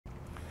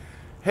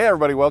Hey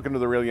everybody, welcome to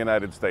the real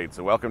United States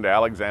and welcome to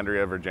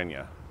Alexandria,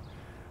 Virginia.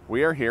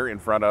 We are here in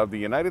front of the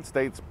United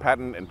States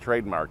Patent and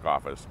Trademark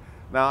Office.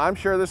 Now I'm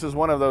sure this is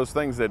one of those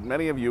things that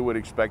many of you would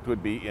expect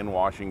would be in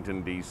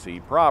Washington,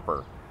 D.C.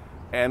 proper.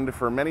 And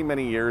for many,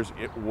 many years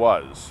it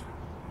was.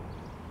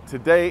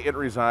 Today it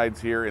resides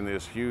here in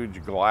this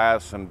huge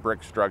glass and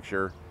brick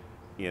structure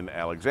in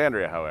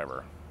Alexandria,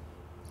 however.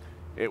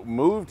 It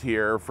moved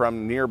here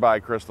from nearby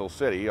Crystal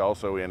City,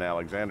 also in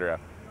Alexandria,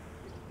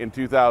 in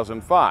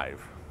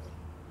 2005.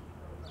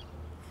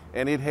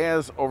 And it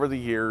has, over the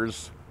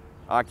years,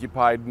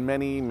 occupied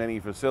many, many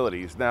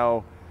facilities.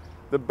 Now,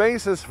 the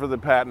basis for the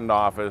Patent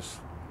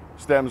Office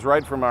stems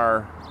right from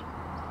our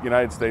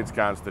United States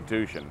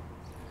Constitution.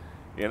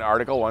 In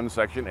Article 1,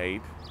 Section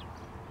 8,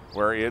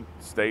 where it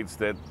states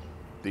that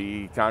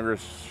the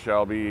Congress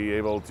shall be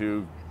able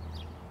to,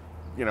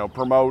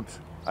 promote,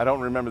 I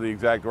don't remember the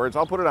exact words,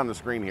 I'll put it on the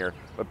screen here,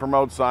 but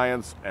promote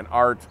science and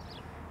art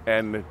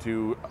and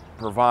to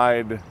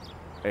provide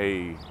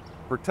a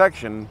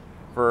protection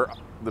for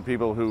the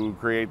people who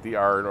create the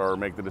art or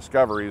make the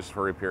discoveries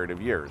for a period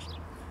of years.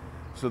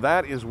 So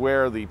that is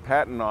where the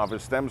Patent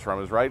Office stems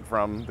from, is right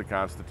from the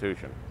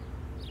Constitution.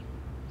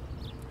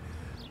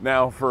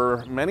 Now,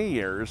 for many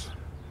years,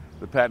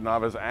 the Patent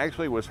Office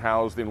actually was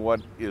housed in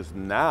what is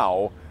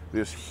now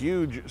this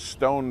huge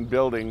stone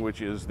building,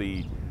 which is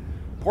the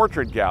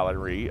portrait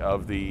gallery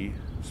of the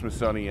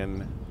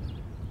Smithsonian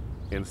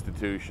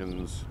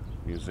Institution's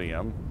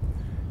Museum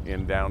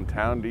in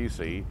downtown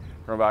DC.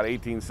 From about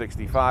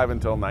 1865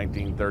 until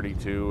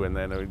 1932, and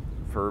then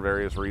for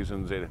various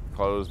reasons it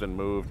closed and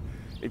moved.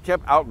 It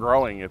kept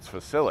outgrowing its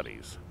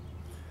facilities.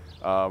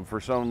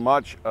 For so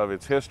much of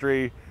its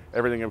history,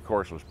 everything of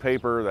course was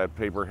paper. That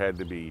paper had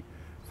to be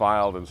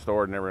filed and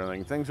stored and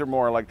everything. Things are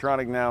more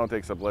electronic now, it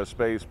takes up less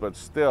space, but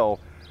still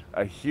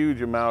a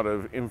huge amount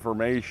of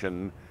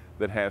information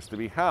that has to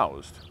be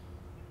housed.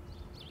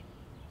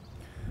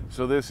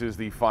 So this is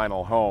the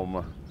final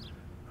home,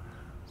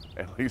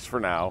 at least for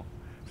now,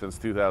 since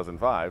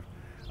 2005,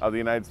 of the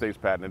United States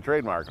Patent and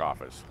Trademark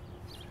Office.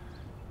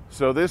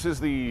 So this is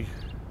the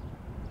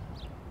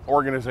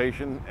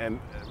organization, and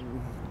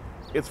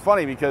it's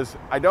funny because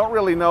I don't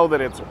really know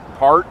that it's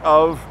part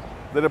of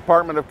the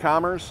Department of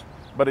Commerce,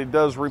 but it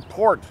does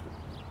report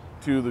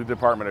to the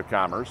Department of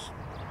Commerce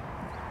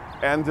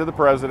and to the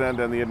President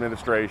and the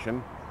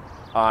administration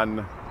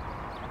on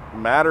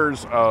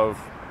matters of,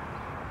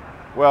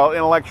 well,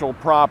 intellectual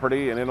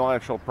property and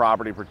intellectual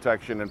property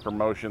protection and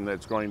promotion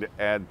that's going to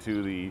add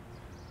to the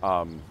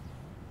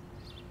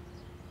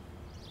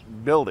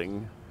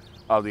building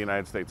of the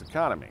United States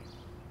economy.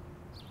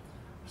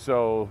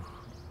 So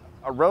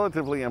a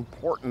relatively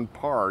important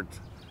part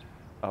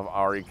of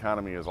our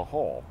economy as a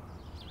whole.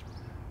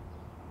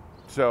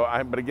 So,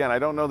 but again, I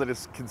don't know that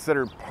it's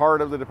considered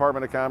part of the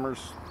Department of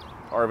Commerce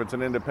or if it's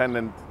an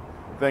independent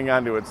thing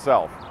unto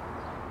itself.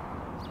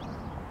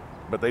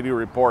 But they do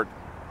report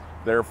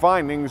their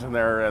findings and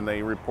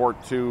they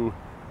report to,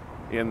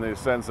 in the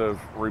sense of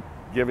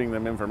giving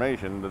them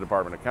information, the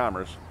Department of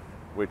Commerce,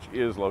 which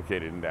is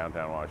located in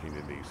downtown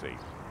Washington, D.C.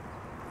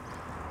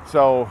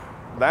 So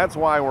that's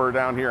why we're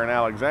down here in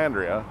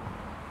Alexandria,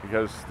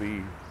 because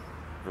the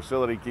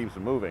facility keeps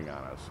moving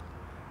on us.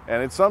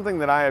 And it's something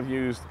that I have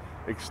used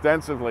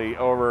extensively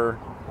over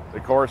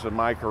the course of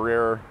my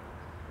career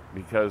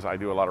because I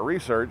do a lot of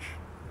research.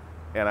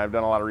 And I've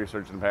done a lot of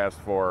research in the past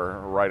for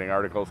writing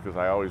articles because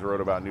I always wrote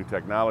about new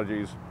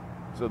technologies.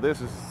 So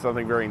this is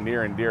something very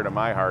near and dear to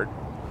my heart.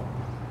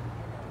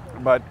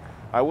 But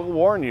I will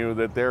warn you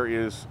that there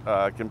is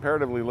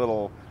comparatively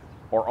little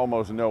or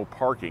almost no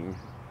parking.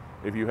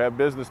 If you have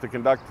business to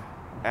conduct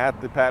at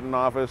the Patent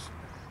Office,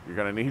 you're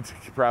going to need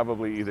to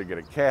probably either get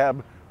a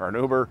cab or an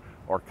Uber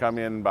or come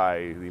in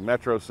by the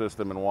metro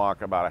system and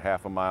walk about a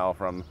half a mile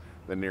from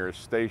the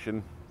nearest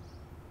station.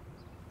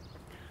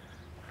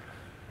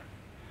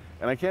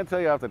 And I can't tell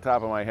you off the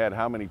top of my head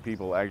how many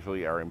people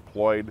actually are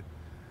employed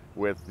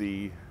with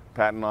the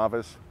Patent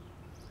Office.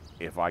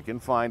 If I can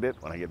find it,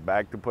 when I get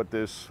back to put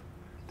this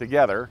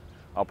together,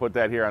 I'll put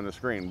that here on the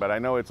screen. But I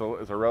know it's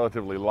a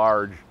relatively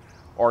large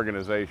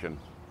organization.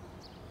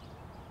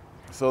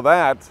 So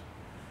that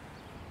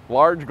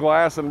large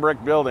glass and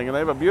brick building, and they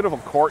have a beautiful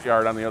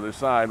courtyard on the other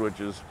side,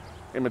 which is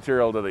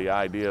immaterial to the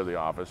idea of the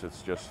office.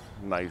 It's just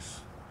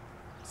nice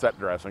set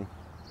dressing.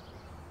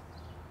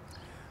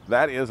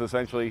 That is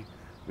essentially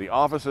the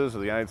offices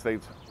of the United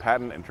States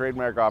Patent and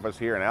Trademark Office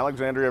here in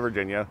Alexandria,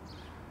 Virginia.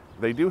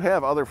 They do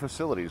have other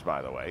facilities,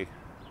 by the way.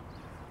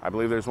 I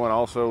believe there's one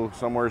also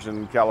somewhere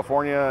in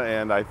California,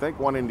 and I think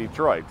one in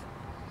Detroit.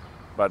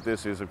 But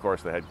this is, of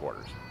course, the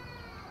headquarters.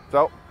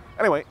 So,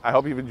 anyway, I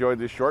hope you've enjoyed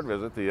this short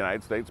visit to the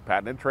United States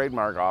Patent and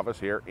Trademark Office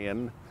here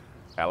in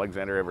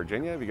Alexandria,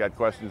 Virginia. If you got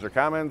questions or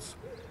comments,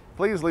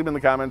 please leave them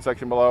in the comment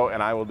section below,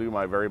 and I will do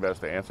my very best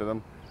to answer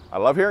them. I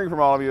love hearing from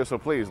all of you, so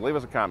please leave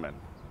us a comment.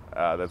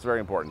 That's very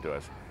important to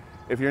us.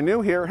 If you're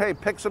new here, hey,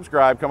 pick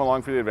subscribe, come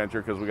along for the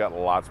adventure because we got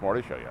lots more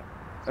to show you.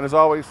 And as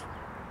always,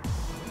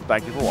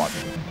 thank you for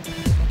watching.